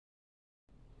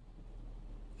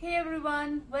Hey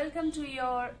everyone, welcome to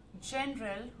your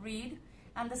general read,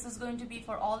 and this is going to be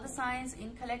for all the signs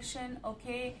in collection,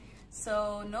 okay?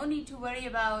 So no need to worry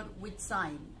about which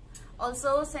sign.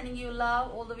 Also sending you love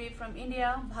all the way from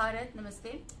India, Bharat,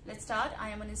 namaste. Let's start. I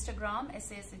am on Instagram,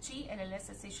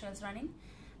 SASHE, Seychelles running.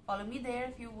 Follow me there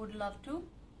if you would love to.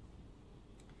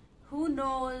 Who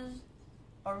knows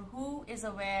or who is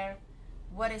aware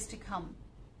what is to come?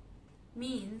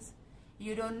 Means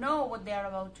you don't know what they are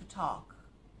about to talk.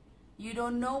 You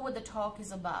don't know what the talk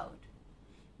is about,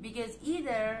 because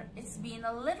either it's been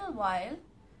a little while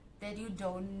that you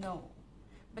don't know.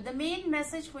 But the main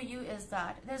message for you is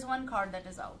that there's one card that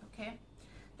is out, okay?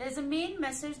 There's a main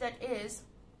message that is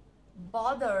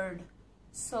bothered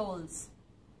souls.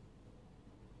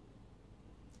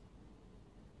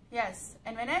 Yes,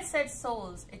 and when I said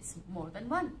souls, it's more than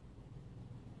one.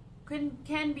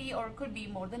 Can be or could be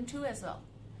more than two as well.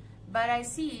 But I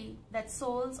see that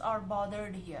souls are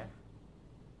bothered here.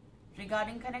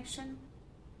 Regarding connection,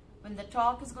 when the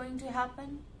talk is going to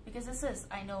happen, because this is,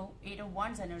 I know, 8 of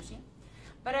Wands energy,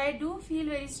 but I do feel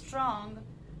very strong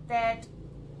that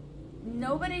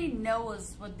nobody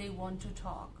knows what they want to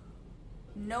talk.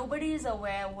 Nobody is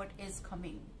aware what is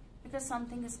coming, because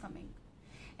something is coming.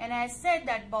 And I said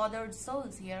that bothered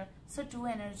souls here, so two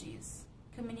energies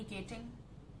communicating,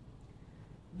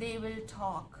 they will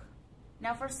talk.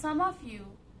 Now for some of you,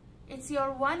 it's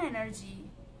your one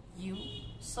energy, you,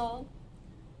 soul.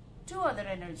 Two other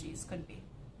energies could be.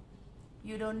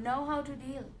 You don't know how to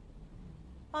deal.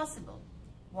 Possible.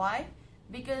 Why?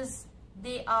 Because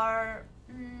they are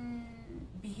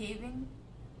behaving,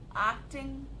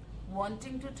 acting,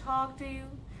 wanting to talk to you.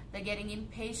 They're getting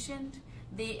impatient.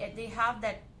 They have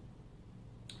that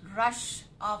rush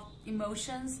of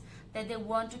emotions that they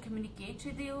want to communicate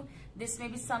with you. This may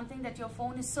be something that your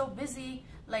phone is so busy,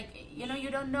 like, you know, you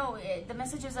don't know, the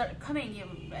messages are coming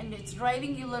and it's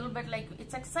driving you a little bit, like,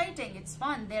 it's exciting, it's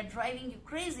fun, they're driving you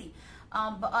crazy,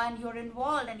 and you're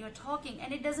involved and you're talking,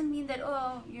 and it doesn't mean that,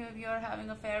 oh, you're having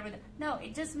an affair with it. No,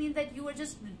 it just means that you are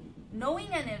just knowing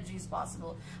energy is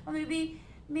possible. Or maybe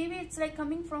it's like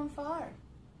coming from far.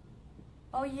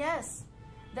 Oh yes,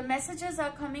 the messages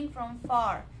are coming from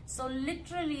far. So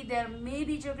literally there may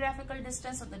be geographical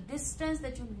distance, or the distance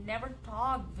that you never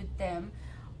talked with them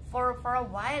for a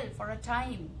while, for a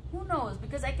time. Who knows?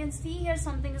 Because I can see here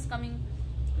something is coming,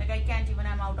 like I can't even,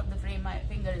 I'm out of the frame, my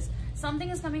fingers. Something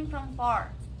is coming from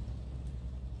far.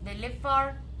 They live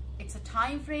far. It's a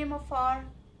time frame of far.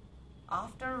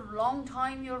 After a long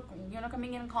time you're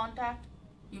coming in contact.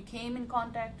 You came in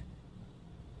contact.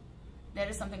 There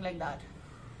is something like that.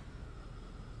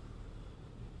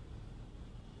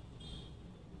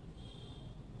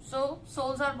 So,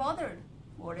 souls are bothered.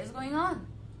 What is going on?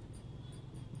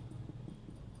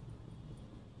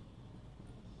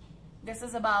 This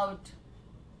is about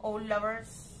old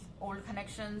lovers, old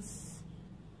connections,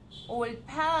 old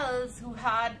pals who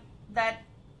had that.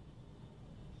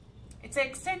 It's an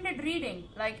extended reading.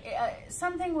 Like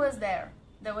something was there.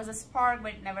 There was a spark,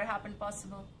 but it never happened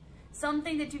possible.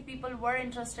 Something that you people were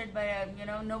interested by,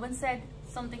 no one said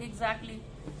something exactly.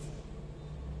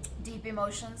 Deep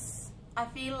emotions. I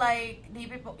feel like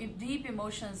deep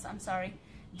emotions,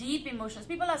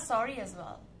 people are sorry as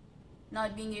well.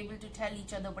 Not being able to tell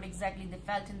each other what exactly they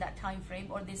felt in that time frame,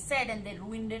 or they said and they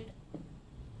ruined it.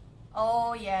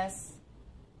 Oh yes.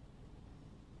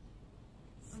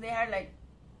 So they had like,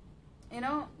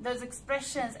 those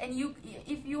expressions, and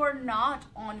if you are not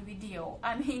on video,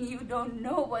 I mean, you don't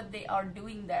know what they are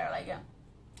doing there, like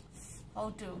how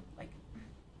to, like,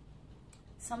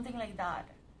 something like that.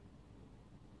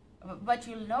 But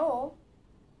you'll know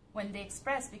when they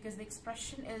express, because the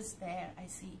expression is there, I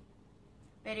see.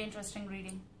 Very interesting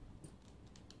reading.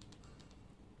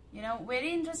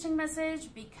 Very interesting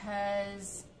message,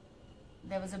 because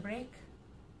there was a break.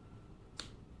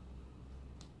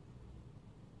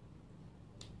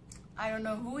 I don't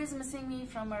know who is missing me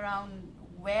from around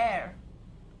where.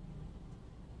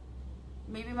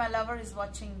 Maybe my lover is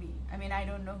watching me. I mean, I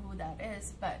don't know who that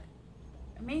is, but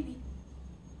maybe.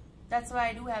 That's why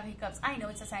I do have hiccups. I know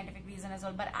it's a scientific reason as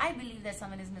well, but I believe that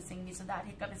someone is missing me. So that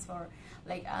hiccup is for,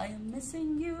 like, I am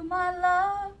missing you, my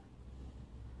love.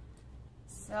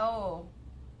 So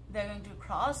they're going to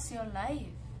cross your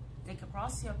life. They could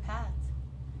cross your path.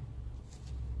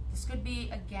 This could be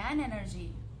again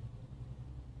energy.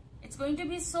 It's going to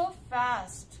be so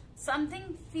fast.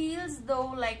 Something feels though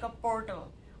like a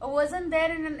portal. I wasn't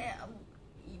there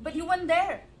but you weren't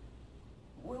there.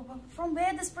 From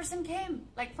where this person came,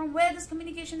 like from where this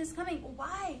communication is coming.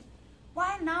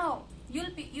 Why now?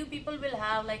 You people will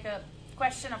have like a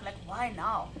question of like, why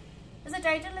now? Because the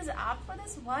title is apt for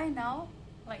this. Why now?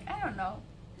 Like, I don't know.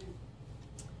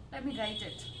 Let me write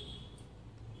it.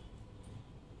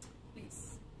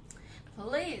 Please.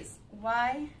 Please.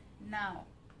 Why now?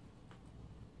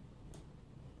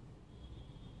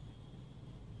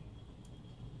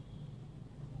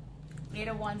 Eight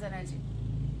of Wands energy.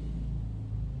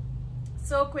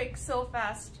 So quick, so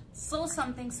fast, so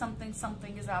something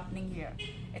is happening here.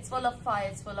 It's full of fire,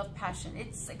 it's full of passion,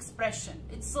 it's expression.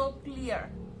 It's so clear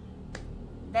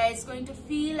that it's going to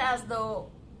feel as though,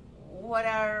 what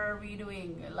are we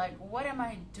doing? Like, what am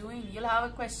I doing? You'll have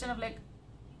a question of like,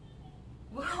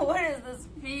 what is this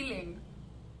feeling?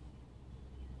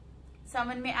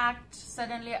 Someone may act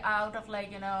suddenly out of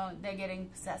like, you know, they're getting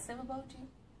possessive about you.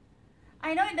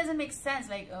 I know it doesn't make sense,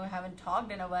 like, oh, I haven't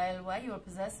talked in a while, why you are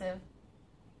possessive?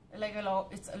 Like,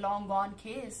 it's a long gone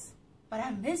case, but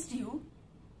I missed you.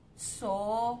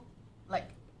 So, like,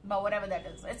 but whatever that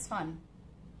is, it's fun.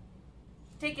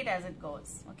 Take it as it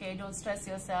goes, okay? Don't stress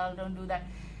yourself, don't do that.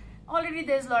 Already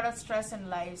there's a lot of stress in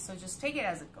life, so just take it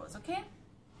as it goes, okay?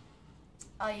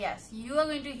 Yes, you are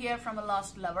going to hear from a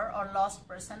lost lover or lost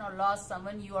person or lost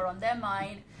someone. You are on their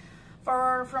mind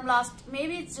from last,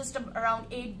 maybe it's just around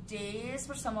 8 days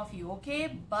for some of you,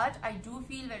 okay? But I do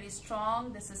feel very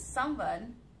strong. This is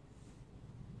someone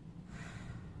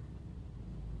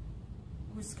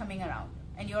who's coming around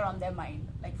and you're on their mind,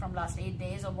 like from last 8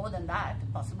 days or more than that,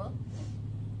 possible.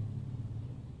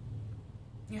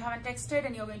 You haven't texted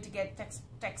and you're going to get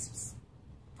texts,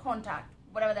 contact,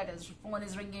 whatever that is. Phone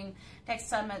is ringing,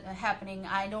 texts are happening.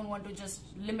 I don't want to just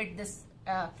limit this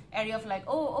area of like,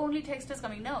 oh, only text is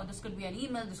coming. No, this could be an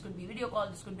email, this could be video call,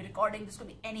 this could be recording, this could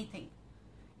be anything.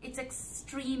 It's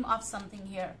extreme of something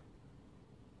here.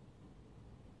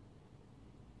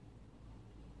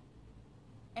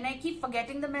 And I keep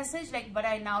forgetting the message, like, but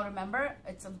I now remember.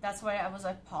 That's why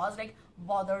I paused, like,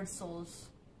 bothered souls.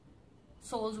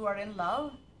 Souls who are in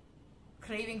love,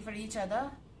 craving for each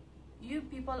other. You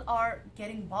people are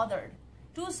getting bothered.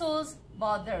 Two souls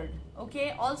bothered,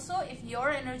 okay? Also, if your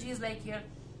energy is like here,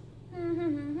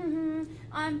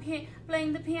 I'm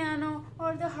playing the piano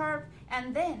or the harp,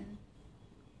 and then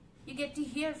you get to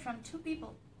hear from two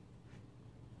people.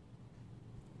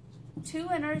 Two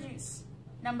energies.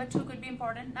 Number two could be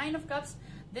important. 9 of Cups.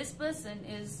 This person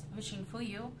is wishing for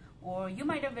you, or you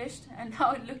might have wished, and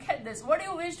now look at this. What do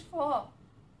you wish for?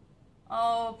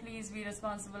 Oh, please be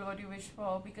responsible what you wish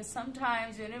for, because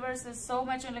sometimes universe is so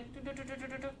much like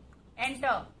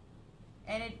enter,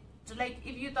 and it like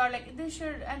if you thought like they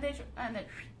should and they should and then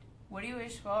what do you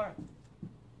wish for?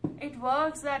 It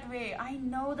works that way. I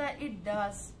know that it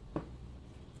does,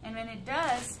 and when it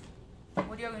does,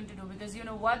 what you're going to do, because you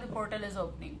know what, the portal is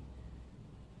opening.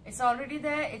 It's already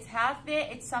there. It's halfway.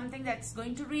 It's something that's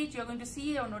going to reach. You're going to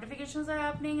see your notifications are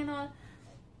happening and all.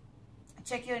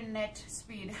 Check your net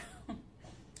speed.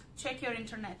 Check your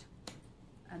internet.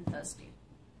 I'm thirsty.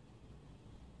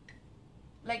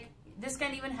 Like, this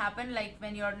can even happen like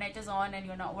when your net is on and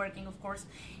you're not working, of course,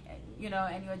 you know,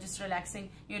 and you're just relaxing.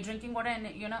 You're drinking water and,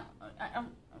 you know,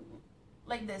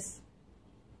 like this.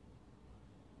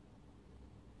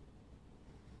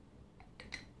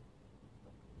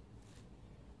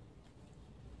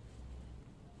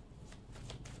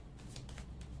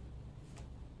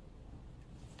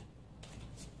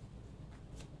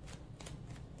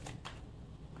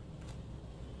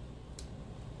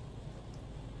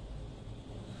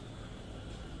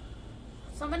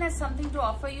 Someone has something to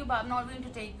offer you, but I'm not going to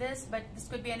take this. But this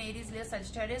could be an Aries, Leo,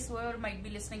 Sagittarius, whoever might be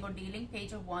listening or dealing.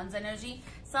 Page of Wands energy.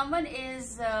 Someone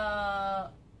is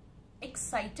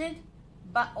excited,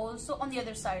 but also on the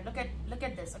other side. Look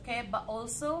at this, okay? But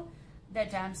also they're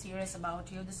damn serious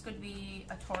about you. This could be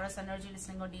a Taurus energy,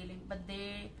 listening or dealing, but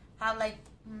they have like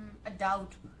a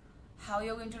doubt how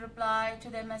you're going to reply to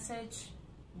their message,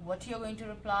 what you're going to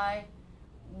reply.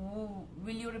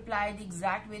 Will you reply the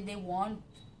exact way they want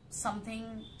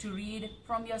something to read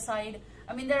from your side?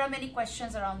 I mean, there are many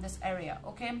questions around this area,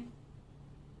 okay?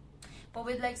 But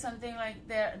with like something like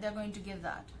they're going to give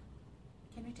that.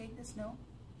 Can we take this? No?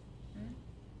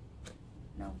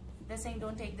 No. They're saying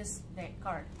don't take this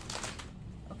card.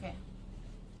 Okay.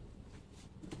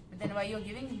 But then why you're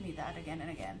giving me that again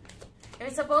and again? If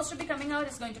it's supposed to be coming out,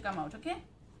 it's going to come out, okay?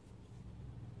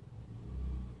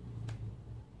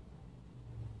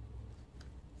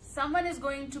 Someone is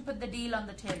going to put the deal on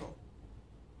the table.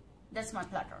 That's my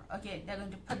platter. Okay, they're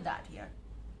going to put that here.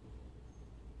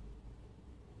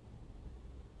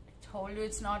 I told you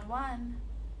it's not one.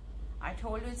 I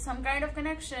told you it's some kind of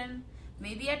connection.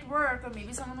 Maybe at work, or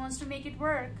maybe someone wants to make it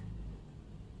work.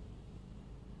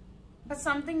 But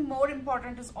something more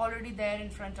important is already there in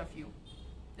front of you.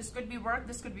 This could be work,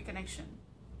 this could be connection.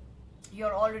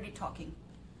 You're already talking.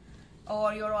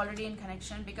 or you're already in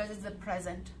connection, because it's the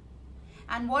present.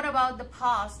 And what about the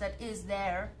past that is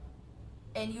there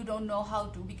and you don't know how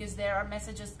to, because there are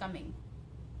messages coming?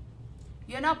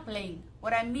 You're not playing.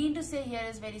 What I mean to say here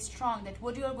is very strong, that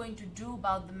what you are going to do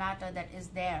about the matter that is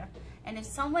there. And if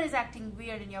someone is acting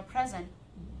weird in your present,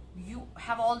 you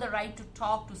have all the right to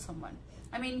talk to someone.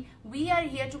 I mean, we are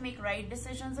here to make right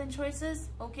decisions and choices,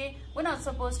 okay? We're not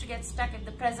supposed to get stuck if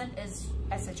the present is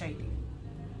SHIT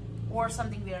or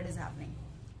something weird is happening.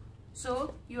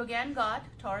 So you again got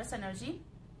Taurus energy.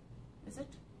 Is it?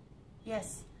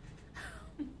 Yes.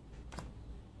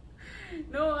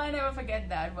 No, I never forget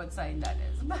that, what sign that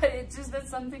is. But it's just that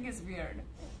something is weird.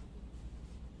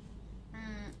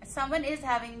 Someone is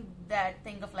having that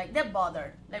thing of like, they're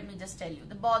bothered. Let me just tell you,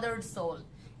 the bothered soul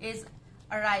is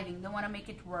arriving. They want to make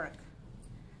it work.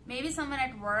 Maybe someone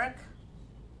at work,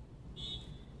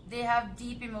 they have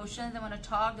deep emotions. They want to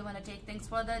talk. They want to take things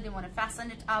further. They want to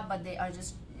fasten it up, but they are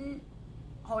just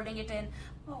holding it in.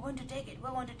 Oh, we want to take it.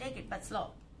 We want to take it, but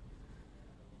slow.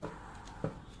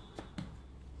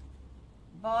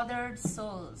 Bothered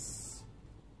souls.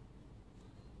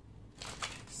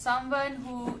 Someone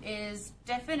who is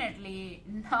definitely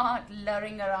not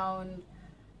luring around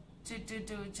to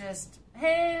just,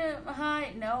 hey,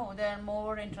 hi. No, they're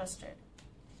more interested.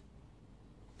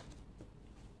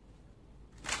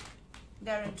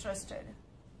 They're interested.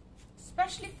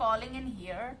 Especially falling in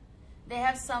here. They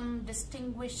have some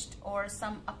distinguished or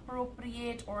some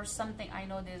appropriate or something. I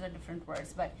know these are different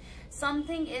words, but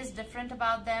something is different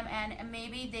about them, and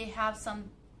maybe they have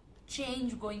some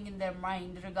change going in their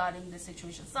mind regarding the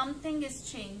situation. Something is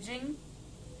changing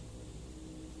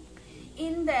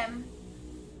in them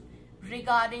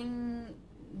regarding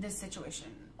this situation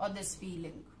or this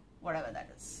feeling, whatever that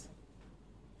is.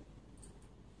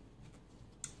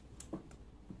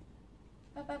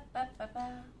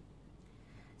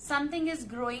 Something is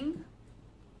growing,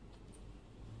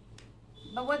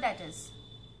 but what that is,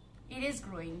 it is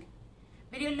growing,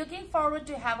 but you're looking forward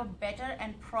to have a better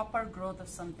and proper growth of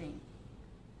something.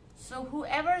 So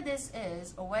whoever this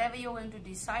is, or whatever you're going to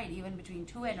decide, even between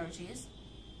two energies,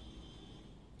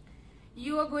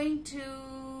 you are going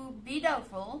to be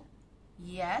doubtful,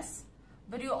 yes,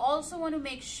 but you also want to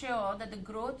make sure that the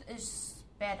growth is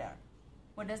better.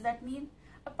 What does that mean?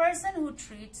 A person who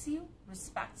treats you,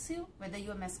 respects you, whether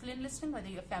you're masculine listening, whether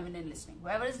you're feminine listening,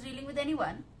 whoever is dealing with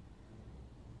anyone,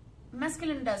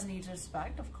 masculine does need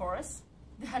respect, of course.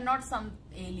 They are not some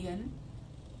alien.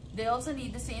 They also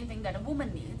need the same thing that a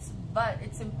woman needs, but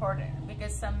it's important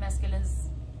because some masculines,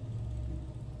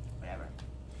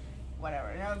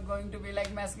 whatever, they're not going to be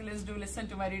like, masculines do listen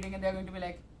to my reading and they're going to be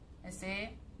like, I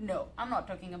say, no, I'm not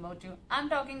talking about you. I'm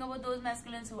talking about those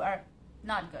masculines who are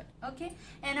not good, okay?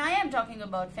 And I am talking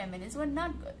about feminists who are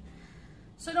not good.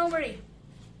 So don't worry.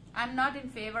 I'm not in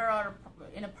favor or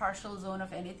in a partial zone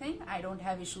of anything. I don't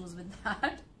have issues with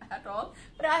that at all.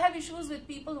 But I have issues with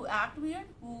people who act weird,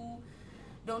 who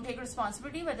don't take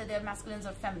responsibility, whether they're masculines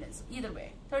or feminists. Either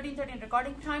way, 13:13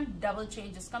 recording time, double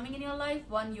change is coming in your life.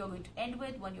 One you're going to end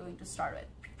with, one you're going to start with.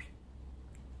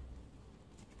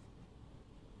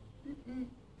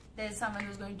 There's someone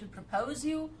who's going to propose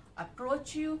you,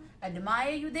 approach you,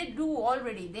 admire you. They do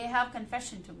already. They have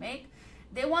confession to make.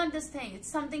 They want this thing. It's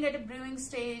something at a brewing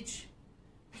stage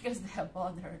because they are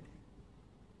bothered.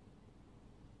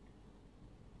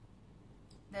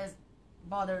 There's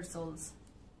bothered souls.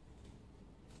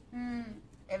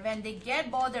 When they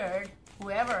get bothered,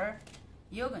 whoever,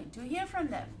 you're going to hear from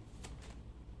them.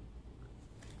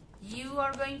 You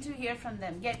are going to hear from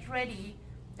them. Get ready.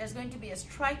 There's going to be a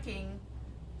striking.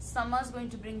 Summer's going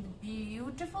to bring the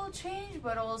beautiful change,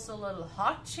 but also a little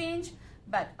hot change,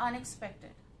 but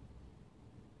unexpected.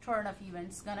 Turn of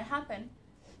events gonna happen.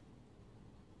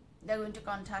 They're going to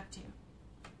contact you.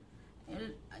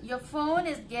 Your phone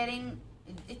is getting,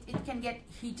 it can get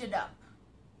heated up.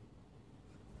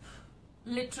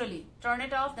 Literally. Turn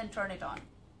it off, then turn it on.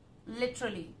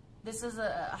 Literally. This is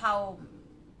how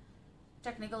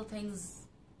technical things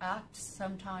act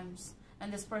sometimes.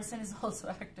 And this person is also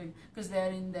acting because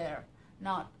they're in there.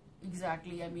 Not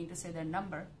exactly, I mean to say their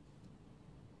number.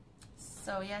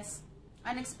 So yes,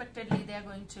 unexpectedly they are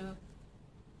going to,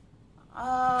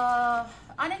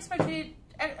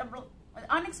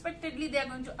 unexpectedly they are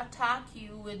going to attack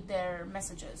you with their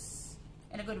messages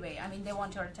in a good way. I mean, they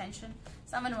want your attention.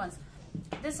 Someone wants,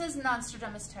 this is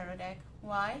Nostradamus Tarot deck.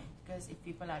 Why? Because if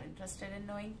people are interested in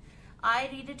knowing, I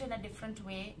read it in a different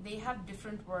way. They have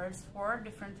different words for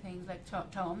different things, like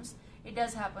terms. It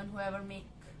does happen, whoever make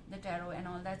the tarot and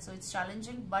all that. So it's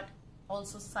challenging, but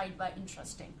also side by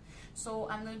interesting. So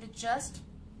I'm going to just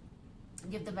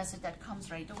give the message that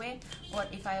comes right away, what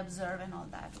if I observe and all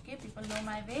that. Okay, people know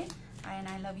my way, and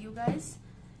I love you guys,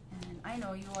 and I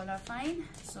know you all are fine.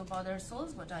 So bothered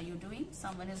souls, what are you doing?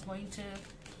 Someone is going to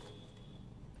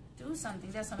do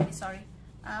something. There's somebody, sorry,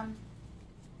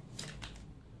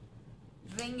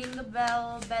 ringing the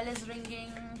bell is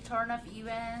ringing, turn of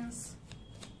events.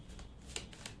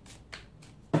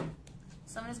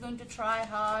 Someone is going to try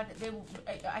hard.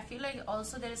 I feel like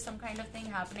also there is some kind of thing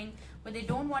happening where they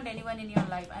don't want anyone in your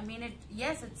life. I mean,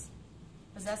 yes, it's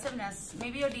possessiveness.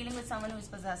 Maybe you're dealing with someone who is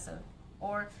possessive,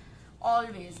 or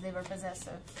always they were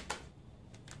possessive.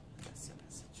 Possessive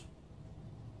message.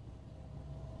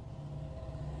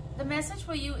 The message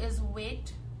for you is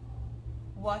wait,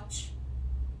 watch,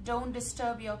 don't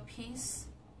disturb your peace,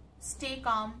 stay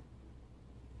calm,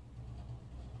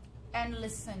 and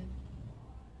listen.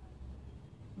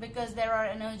 Because there are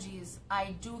energies,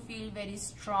 I do feel very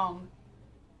strong.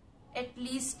 At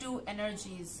least 2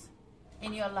 energies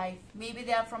in your life. Maybe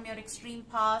they are from your extreme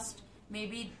past.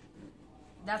 Maybe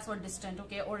that's what distant,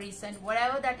 okay, or recent.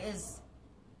 Whatever that is,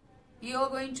 you're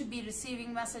going to be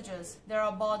receiving messages. There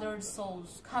are bothered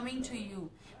souls coming to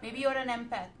you. Maybe you're an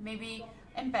empath. Maybe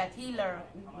empath, healer,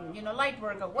 you know, light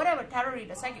worker, whatever, tarot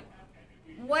reader, psychic.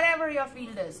 Whatever your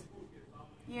field is.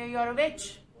 You're a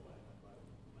witch.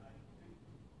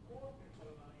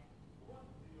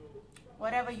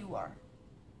 Whatever you are,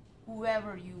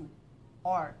 whoever you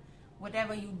are,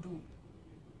 whatever you do.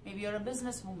 Maybe you're a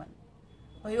businesswoman,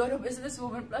 or you're a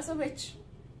businesswoman plus a witch.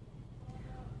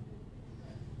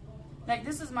 Like,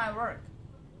 this is my work.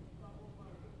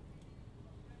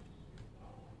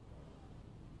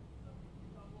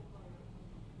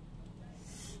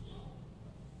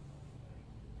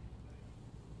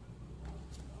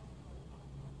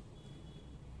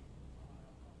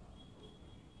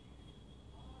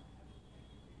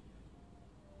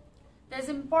 There's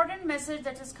an important message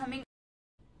that is coming.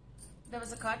 There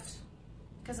was a cut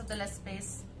because of the less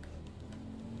space.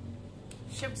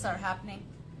 Shifts are happening.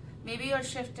 Maybe you're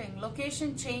shifting.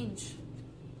 Location change.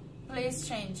 Place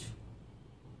change.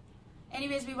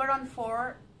 Anyways, we were on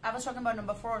 4. I was talking about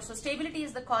number 4. So stability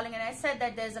is the calling, and I said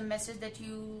that there's a message that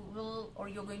you will, or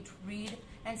you're going to read,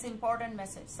 and it's an important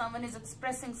message. Someone is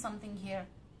expressing something here.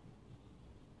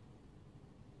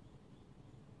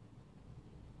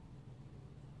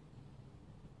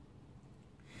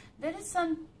 There is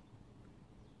some,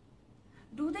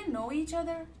 do they know each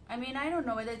other? I mean, I don't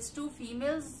know whether it's 2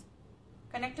 females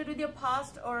connected with your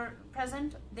past or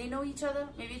present. They know each other.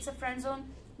 Maybe it's a friend zone.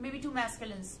 Maybe 2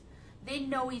 masculines. They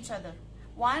know each other.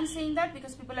 Why I'm saying that?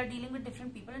 Because people are dealing with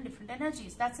different people and different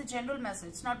energies. That's a general message.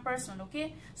 It's not personal,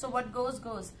 okay? So what goes,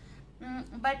 goes.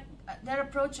 But they're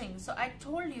approaching. So I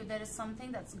told you there is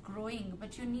something that's growing,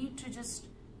 but you need to just...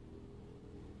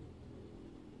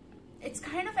 It's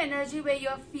kind of energy where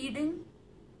you're feeding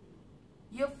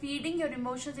your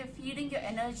emotions, you're feeding your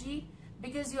energy,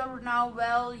 because you're now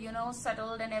well, you know,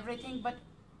 settled and everything. But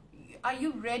are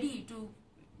you ready to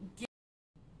give?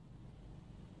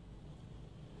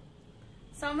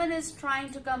 Someone is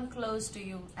trying to come close to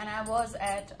you, and I was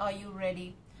at, are you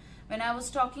ready? When I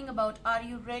was talking about, are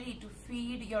you ready to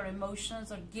feed your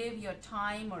emotions or give your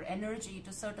time or energy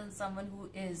to certain someone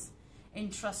who is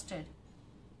entrusted?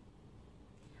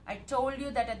 I told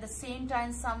you that at the same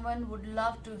time, someone would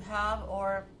love to have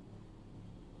or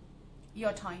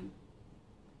your time.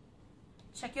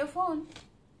 Check your phone.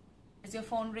 Is your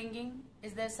phone ringing?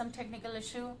 Is there some technical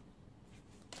issue?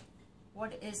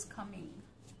 What is coming?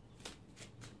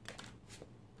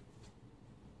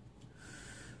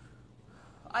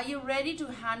 Are you ready to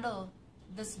handle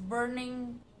this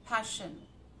burning passion?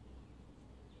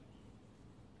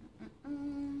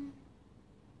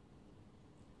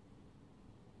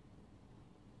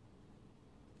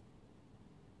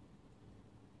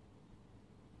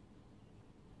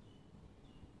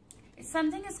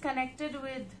 Something is connected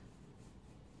with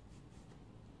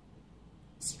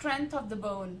strength of the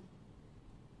bone.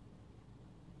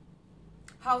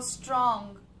 How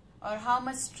strong or how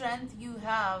much strength you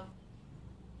have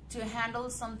to handle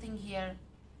something here.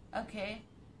 Okay,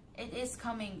 it is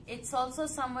coming. It's also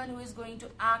someone who is going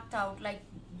to act out. Like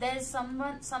there's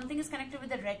something is connected with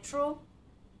the retro.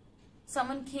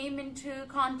 Someone came into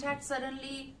contact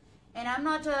suddenly. And I'm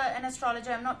not an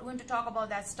astrologer, I'm not going to talk about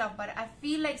that stuff, but I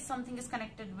feel like something is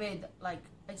connected with, like,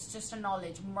 it's just a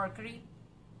knowledge, Mercury.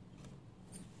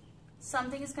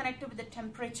 Something is connected with the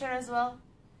temperature as well.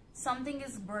 Something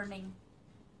is burning.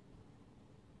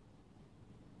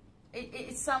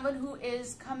 It's someone who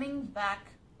is coming back,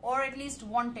 or at least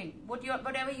wanting.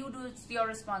 Whatever you do, it's your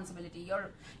responsibility.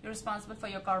 You're responsible for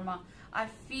your karma. I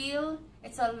feel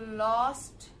it's a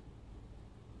lost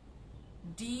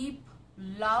deep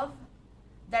love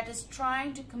that is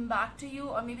trying to come back to you,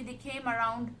 or maybe they came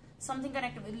around something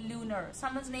connected with lunar.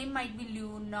 Someone's name might be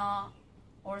Luna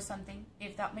or something,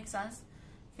 if that makes sense,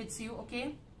 fits you,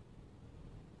 okay?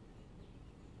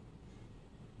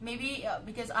 Maybe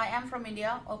because I am from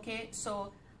India, okay,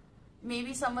 so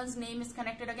maybe someone's name is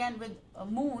connected again with a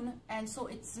moon, and so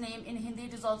its name in Hindi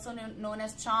it is also known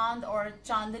as Chand or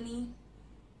Chandani,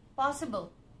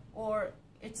 possible, or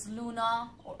it's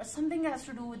Luna or something has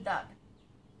to do with that,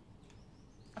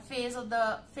 a phase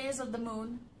of the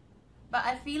moon. But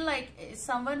I feel like it's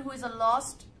someone who is a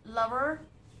lost lover,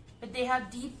 but they have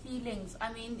deep feelings.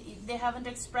 I mean, they haven't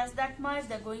expressed that much,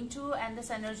 they're going to, and this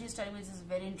energy is telling me this is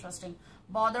very interesting.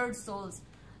 Bothered souls.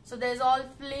 So there's all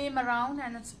flame around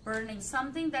and it's burning.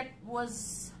 Something that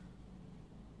was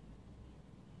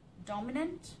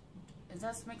dominant. Does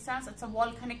that make sense? It's a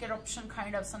volcanic eruption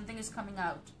kind of. Something is coming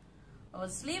out. I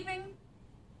was sleeping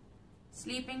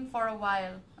for a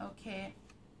while. Okay.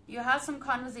 You have some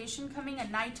conversation coming, a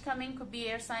night coming. Could be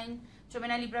air sign.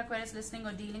 Gemini, Libra, Aquarius, listening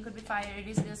or dealing. Could be fire,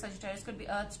 Aries, Leo, Sagittarius. Could be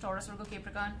Earth, Taurus, Virgo,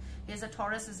 Capricorn. Here's a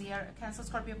Taurus is here. Cancer,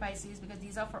 Scorpio, Pisces. Because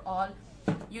these are for all.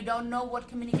 You don't know what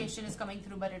communication is coming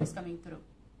through, but it is coming through.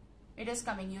 It is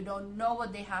coming. You don't know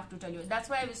what they have to tell you. That's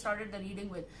why we started the reading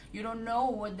with. You don't know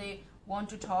what they want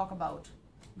to talk about,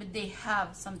 but they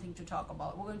have something to talk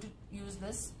about. We're going to use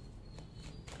this.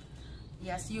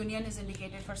 Yes, union is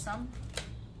indicated for some.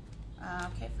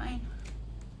 Okay, fine.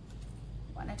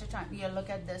 One at a time. Yeah, look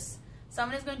at this.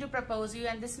 Someone is going to propose you,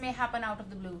 and this may happen out of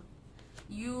the blue.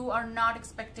 You are not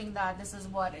expecting that. This is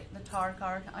what the Tower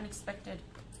card, unexpected.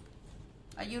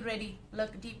 Are you ready?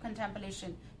 Look, deep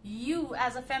contemplation. You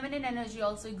as a feminine energy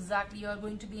also, exactly, you are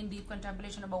going to be in deep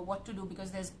contemplation about what to do,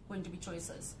 because there's going to be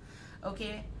choices.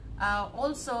 Okay.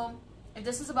 Also, if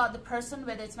this is about the person,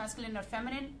 whether it's masculine or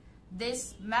feminine,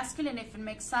 this masculine, if it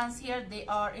makes sense here, they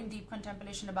are in deep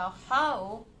contemplation about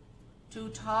how to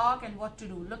talk and what to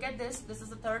do. Look at this. This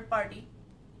is a third party.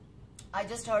 I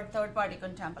just heard third party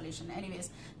contemplation. Anyways,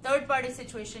 third party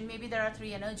situation. Maybe there are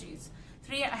three energies.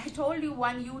 I told you,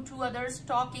 one, you, two others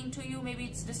talking to you. Maybe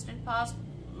it's distant past,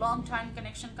 long time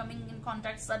connection, coming in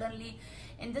contact suddenly.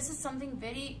 And this is something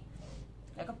very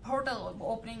like a portal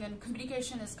opening, and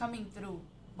communication is coming through.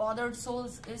 Bothered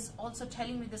souls is also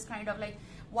telling me this kind of like,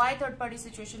 why third party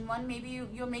situation? One, maybe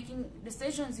you're making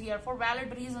decisions here for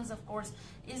valid reasons, of course.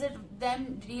 Is it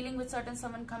them dealing with certain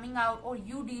someone coming out, or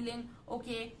you dealing?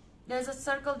 Okay, there's a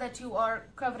circle that you are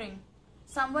covering.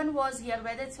 Someone was here,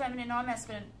 whether it's feminine or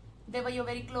masculine. They were your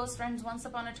very close friends once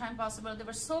upon a time possible. They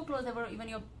were so close, they were even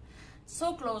your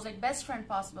so close, like best friend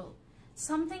possible.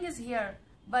 Something is here,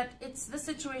 but it's the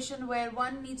situation where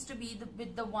one needs to be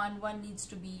with the one needs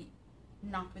to be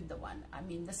not with the one. I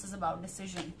mean, this is about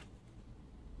decision.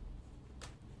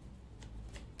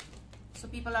 So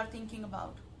people are thinking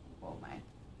about, oh my,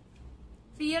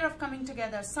 fear of coming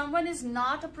together. Someone is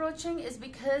not approaching is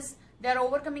because they're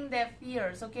overcoming their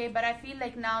fears, okay? But I feel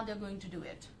like now they're going to do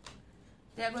it.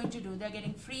 They're going to do, they're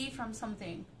getting free from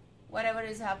something, whatever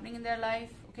is happening in their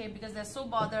life, okay? Because they're so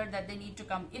bothered that they need to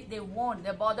come. If they won't,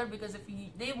 they're bothered because if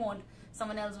they won't,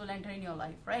 someone else will enter in your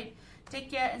life, right? Take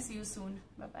care and see you soon.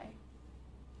 Bye-bye.